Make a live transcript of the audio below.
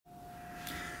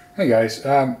Hey guys,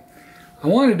 I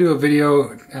wanted to do a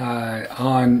video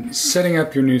on setting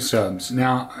up your new subs.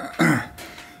 Now,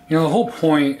 you know, the whole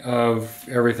point of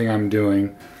everything I'm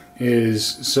doing is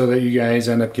so that you guys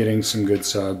end up getting some good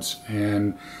subs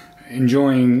and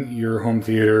enjoying your home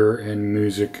theater and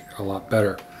music a lot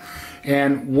better.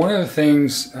 And one of the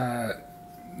things that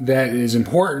is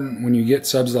important when you get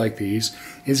subs like these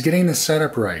is getting the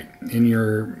setup right in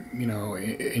your,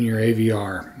 in your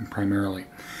AVR primarily.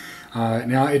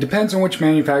 Now it depends on which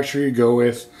manufacturer you go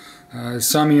with.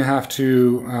 Some you have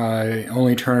to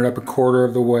only turn it up a quarter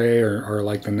of the way, or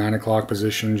like the 9 o'clock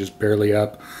position, just barely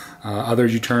up.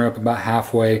 Others you turn up about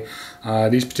halfway.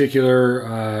 These particular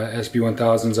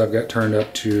SB1000s I've got turned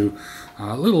up to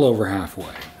a little over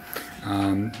halfway.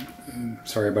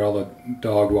 Sorry about all the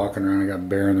dog walking around. I got a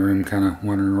bear in the room kind of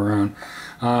wandering around.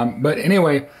 But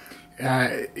anyway,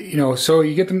 so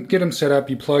you get them set up.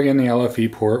 You plug in the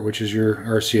LFE port, which is your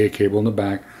RCA cable in the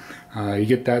back. You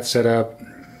get that set up,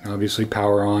 obviously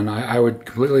power on. I would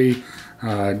completely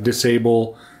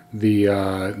disable the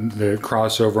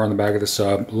crossover on the back of the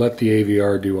sub. Let the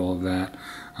AVR do all of that.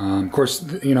 Of course,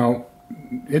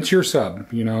 it's your sub.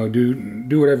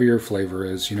 Do whatever your flavor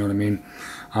is. You know what I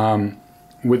mean?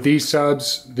 With these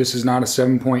subs, this is not a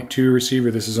 7.2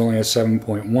 receiver. This is only a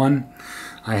 7.1.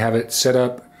 I have it set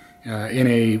up in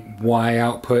a Y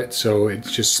output, so it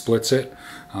just splits it,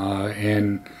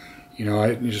 and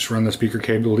I just run the speaker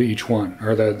cable to each one,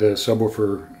 or the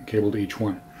subwoofer cable to each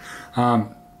one.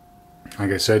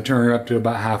 Like I said, turn it up to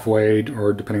about halfway,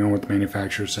 or depending on what the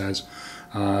manufacturer says.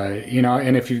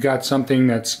 And if you've got something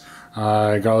that's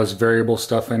got all this variable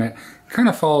stuff in it, kind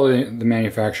of follow the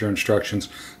manufacturer instructions.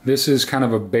 This is kind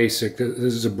of a basic.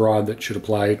 This is a broad that should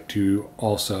apply to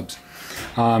all subs.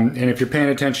 And if you're paying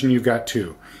attention, you've got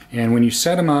two. And when you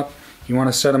set them up, you want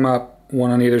to set them up one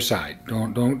on either side.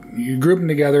 Don't you group them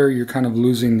together, you're kind of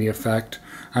losing the effect.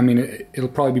 I mean, it'll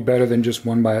probably be better than just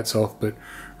one by itself, but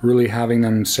really having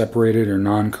them separated or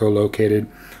non-co-located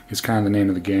is kind of the name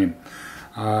of the game.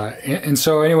 And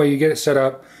so anyway, you get it set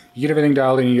up, you get everything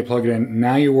dialed in, you plug it in.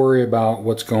 Now you worry about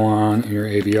what's going on in your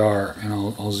AVR, and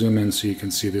I'll zoom in so you can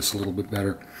see this a little bit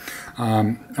better.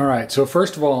 Alright, so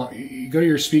first of all, you go to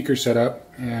your speaker setup,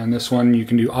 and this one you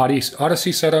can do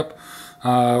Odyssey setup,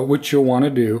 which you'll want to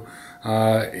do.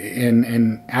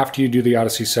 And after you do the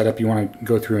Odyssey setup, you want to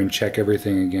go through and check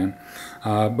everything again.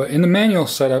 But in the manual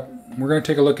setup, we're going to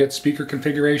take a look at speaker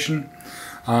configuration.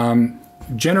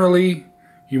 Generally,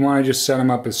 you want to just set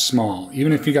them up as small.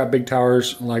 Even if you got big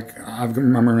towers like I'm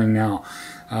remembering now,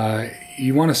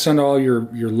 you want to send all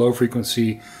your low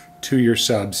frequency to your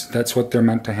subs. That's what they're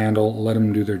meant to handle. Let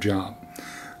them do their job.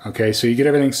 Okay, so you get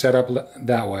everything set up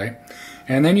that way.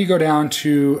 And then you go down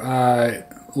to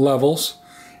levels,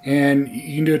 and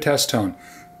you can do a test tone.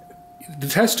 The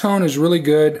test tone is really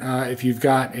good if you've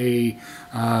got a,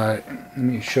 let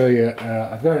me show you,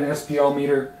 I've got an SPL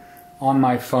meter on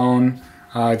my phone.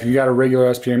 If you've got a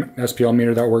regular SPL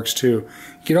meter, that works too.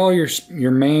 Get all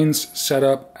your mains set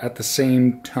up at the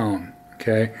same tone,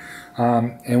 okay?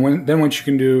 And then what you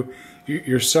can do,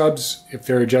 your subs, if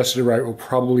they're adjusted right, will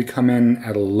probably come in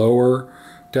at a lower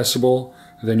decibel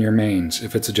than your mains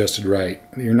if it's adjusted right.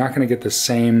 You're not going to get the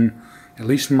same, at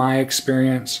least my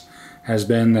experience has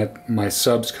been that my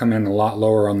subs come in a lot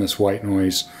lower on this white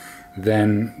noise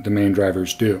than the main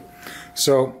drivers do.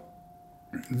 So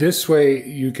this way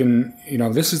you can,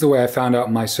 this is the way I found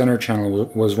out my center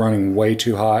channel was running way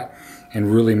too hot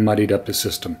and really muddied up the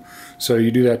system. So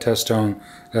you do that test tone.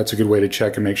 That's a good way to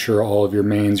check and make sure all of your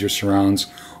mains, your surrounds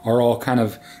are all kind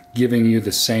of giving you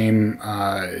the same,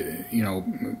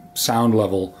 sound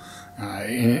level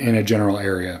in a general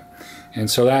area. And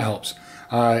so that helps.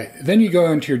 Then you go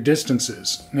into your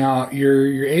distances. Now your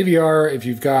AVR, if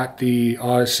you've got the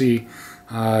Odyssey,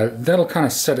 that'll kind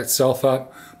of set itself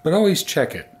up, but always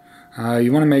check it.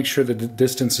 You want to make sure that the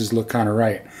distances look kind of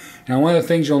right. Now one of the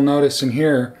things you'll notice in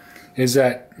here is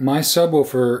that my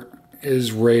subwoofer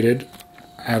is rated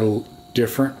at a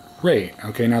different rate.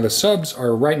 Okay, now the subs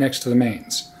are right next to the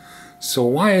mains. So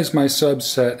why is my sub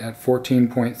set at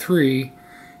 14.3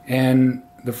 and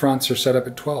the fronts are set up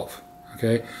at 12?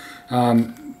 Okay,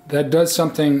 that does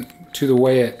something to the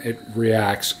way it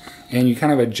reacts, and you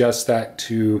kind of adjust that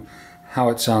to how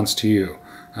it sounds to you.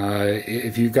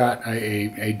 If you've got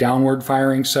a downward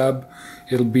firing sub,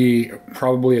 it'll be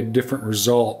probably a different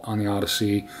result on the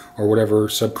Odyssey or whatever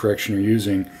sub correction you're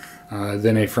using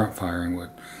than a front firing would.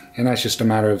 And that's just a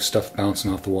matter of stuff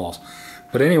bouncing off the walls.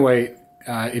 But anyway,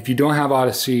 if you don't have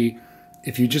Odyssey,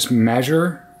 if you just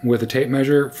measure with a tape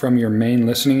measure from your main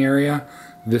listening area,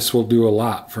 this will do a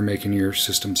lot for making your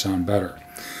system sound better.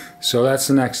 So that's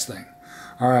the next thing.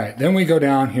 All right, then we go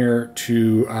down here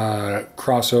to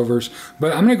crossovers,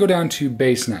 but I'm going to go down to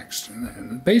bass next.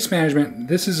 Bass management,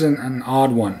 this is an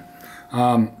odd one.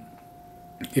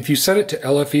 If you set it to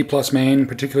LFE plus main,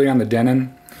 particularly on the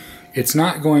Denon, it's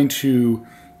not going to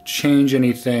change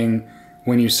anything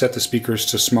when you set the speakers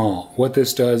to small. What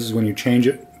this does is when you change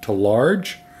it to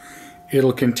large,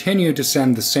 it'll continue to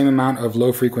send the same amount of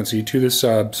low frequency to the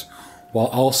subs while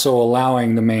also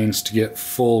allowing the mains to get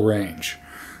full range.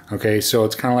 Okay, so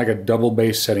it's kind of like a double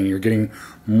bass setting. You're getting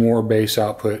more bass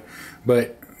output,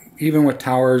 but even with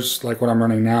towers like what I'm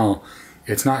running now,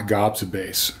 it's not gobs of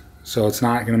bass, so it's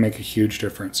not going to make a huge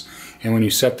difference. And when you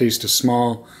set these to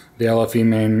small, the LFE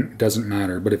main doesn't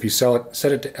matter. But if you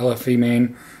set it to LFE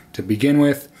main to begin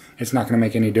with, it's not going to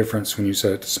make any difference when you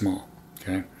set it to small.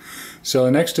 Okay, so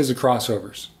the next is the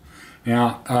crossovers.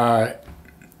 Now,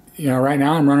 right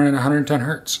now I'm running at 110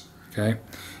 hertz. Okay,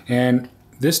 and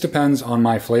this depends on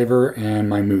my flavor and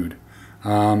my mood. A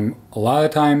lot of the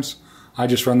times I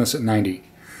just run this at 90.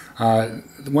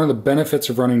 One of the benefits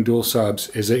of running dual subs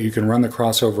is that you can run the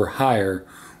crossover higher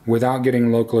without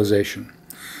getting localization.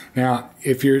 Now,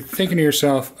 if you're thinking to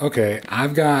yourself, okay,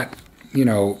 I've got,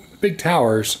 big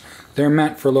towers, they're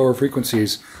meant for lower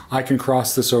frequencies, I can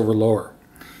cross this over lower.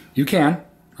 You can,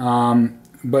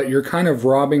 but you're kind of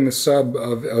robbing the sub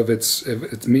of its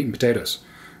meat and potatoes.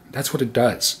 That's what it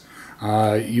does.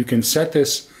 You can set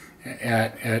this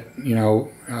at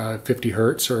 50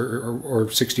 hertz or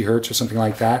 60 hertz or something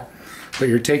like that, but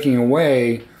you're taking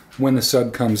away when the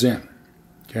sub comes in.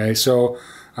 Okay, so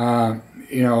I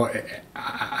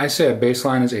say a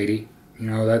baseline is 80.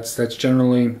 That's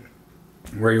generally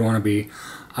where you want to be.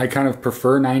 I kind of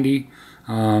prefer 90.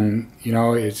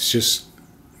 It's just,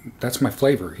 that's my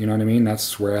flavor. You know what I mean?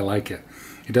 That's where I like it.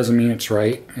 It doesn't mean it's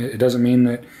right. It doesn't mean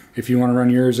that if you want to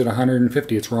run yours at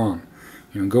 150, it's wrong.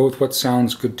 Go with what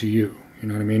sounds good to you. You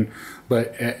know what I mean?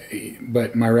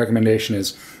 But my recommendation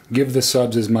is give the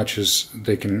subs as much as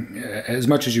they can, as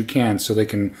much as you can, so they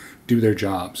can do their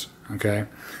jobs. Okay.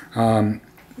 And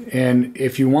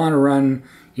if you want to run,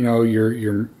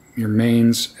 your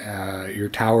mains, your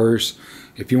towers,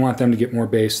 if you want them to get more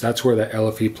bass, that's where the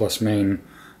LFE plus main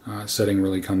setting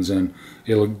really comes in.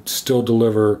 It'll still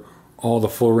deliver all the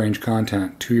full range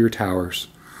content to your towers,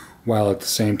 while at the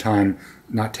same time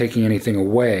not taking anything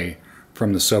away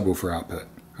from the subwoofer output.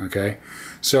 Okay,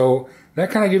 so that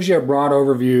kind of gives you a broad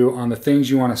overview on the things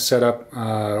you want to set up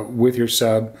with your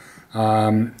sub.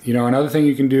 Another thing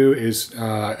you can do is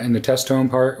in the test tone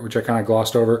part, which I kind of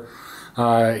glossed over,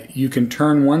 you can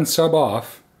turn one sub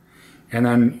off and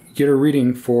then get a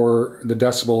reading for the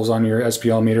decibels on your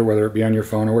SPL meter, whether it be on your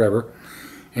phone or whatever,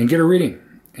 and get a reading.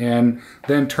 And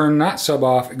then turn that sub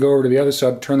off, go over to the other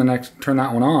sub, turn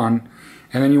that one on,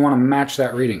 and then you want to match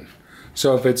that reading.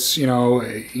 So if it's, you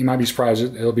might be surprised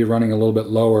it'll be running a little bit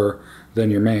lower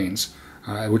than your mains,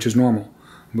 which is normal.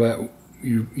 But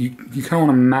you kind of want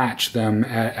to match them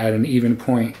at an even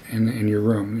point in your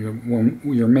room.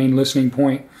 Your main listening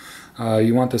point,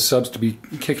 you want the subs to be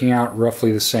kicking out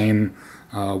roughly the same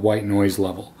white noise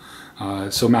level.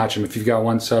 So match them. If you've got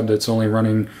one sub that's only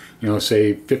running,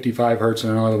 say 55 hertz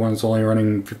and another one that's only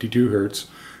running 52 hertz,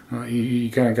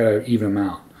 you kind of got to even them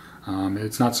out.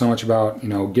 It's not so much about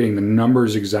getting the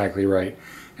numbers exactly right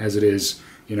as it is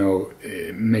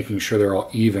making sure they're all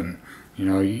even.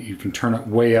 You can turn it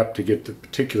way up to get the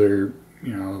particular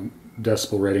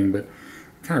decibel rating, but it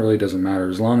kind of really doesn't matter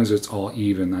as long as it's all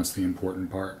even. That's the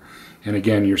important part. And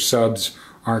again, your subs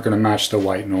aren't going to match the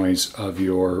white noise of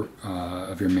your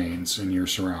mains and your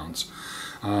surrounds.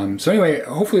 So anyway,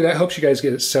 hopefully that helps you guys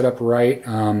get it set up right.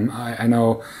 I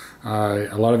know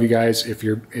a lot of you guys, if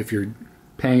you're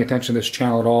paying attention to this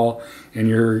channel at all and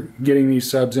you're getting these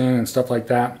subs in and stuff like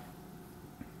that,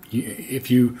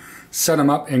 if you set them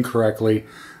up incorrectly,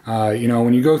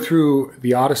 when you go through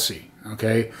the Odyssey,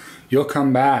 okay, you'll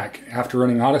come back after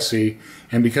running Odyssey,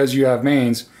 and because you have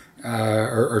mains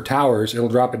or towers, it'll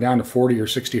drop it down to 40 or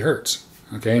 60 hertz,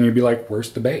 okay, and you'll be like,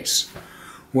 where's the bass?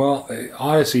 Well,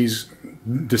 Odyssey's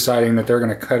deciding that they're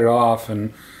going to cut it off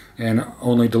and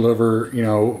only deliver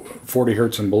 40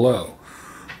 hertz and below.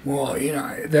 Well,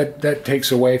 that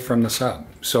takes away from the sub.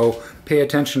 So pay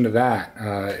attention to that.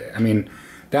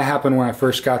 That happened when I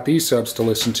first got these subs to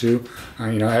listen to.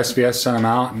 SVS sent them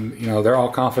out, and they're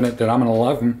all confident that I'm going to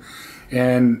love them.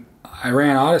 And I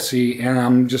ran Odyssey, and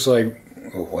I'm just like,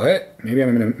 oh, what? Maybe I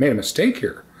made a mistake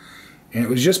here. And it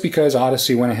was just because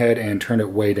Odyssey went ahead and turned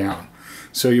it way down.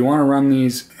 So you want to run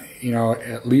these,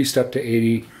 at least up to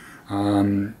 80.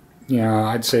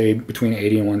 I'd say between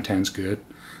 80 and 110 is good.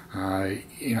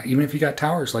 Even if you got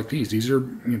towers like these are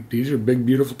big,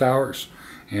 beautiful towers,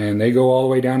 and they go all the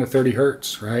way down to 30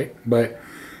 hertz, right? But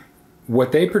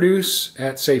what they produce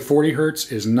at, say, 40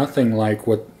 hertz is nothing like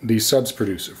what these subs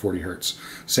produce at 40 hertz.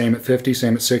 Same at 50,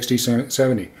 same at 60, same at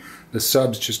 70. The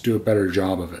subs just do a better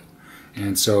job of it.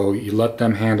 And so you let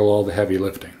them handle all the heavy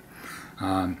lifting.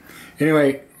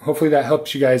 Anyway, hopefully that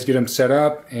helps you guys get them set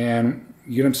up. And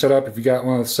you get them set up if you got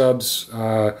one of the subs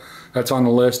that's on the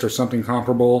list or something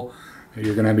comparable.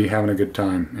 You're going to be having a good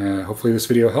time. Hopefully this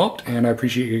video helped, and I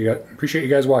appreciate you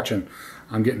guys watching.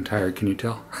 I'm getting tired, can you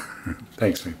tell?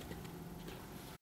 Thanks, man.